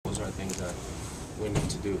things that we need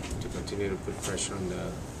to do to continue to put pressure on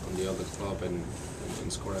the other club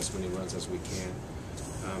and score as many runs as we can.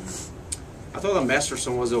 I thought that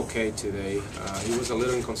Masterson was okay today. He was a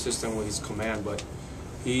little inconsistent with his command, but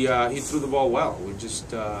he threw the ball well. We just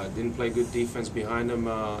didn't play good defense behind him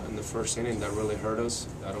in the first inning. That really hurt us.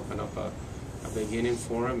 That opened up a big inning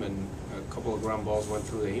for him, and a couple of ground balls went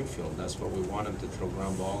through the infield. That's what we wanted, to throw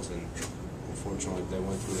ground balls, and unfortunately they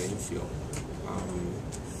went through the infield.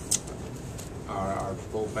 Our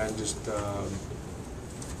bullpen just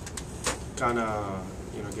kind of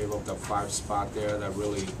gave up that 5 spot there that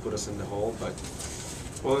really put us in the hole. But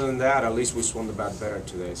other than that, at least we swung the bat better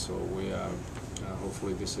today. So we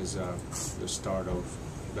hopefully this is the start of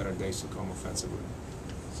better days to come offensively.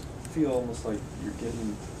 I feel almost like you're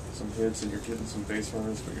getting some hits and you're getting some base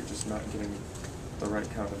runners, but you're just not getting the right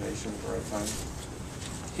combination at the right time.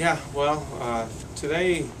 Yeah, well,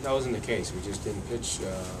 today that wasn't the case. We just didn't pitch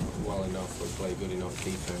well enough or play good enough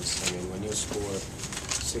defense. I mean, when you score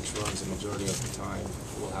 6 runs the majority of the time,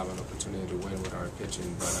 we'll have an opportunity to win with our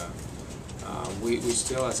pitching. But we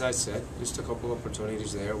still, as I said, just a couple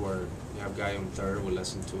opportunities there where you have a guy on third with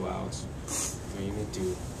less than 2 outs. You need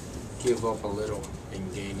to give up a little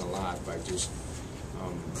and gain a lot by just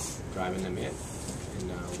driving them in. And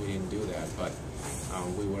we didn't do that, but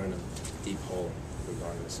we were in a deep hole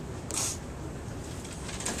regardless.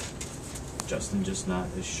 Justin just not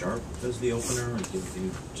as sharp as the opener, or he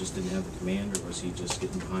just didn't have the command, or was he just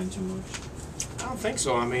getting behind too much? I don't think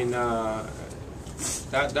so. I mean,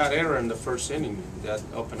 that error in the first inning, that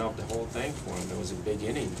opened up the whole thing for him. It was a big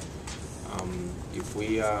inning. If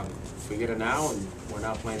we get an out and we're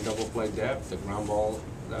not playing double play depth, the ground ball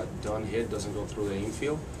that Dunn hit doesn't go through the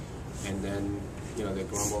infield, and then the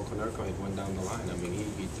ground ball Konerko hit went down the line. I mean,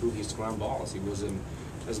 he threw his ground balls. He wasn't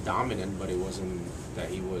as dominant, but it wasn't that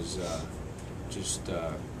he was just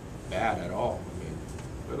bad at all. I mean,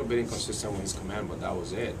 a little bit inconsistent with his command, but that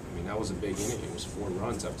was it. I mean, that was a big inning. It was 4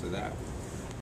 runs after that.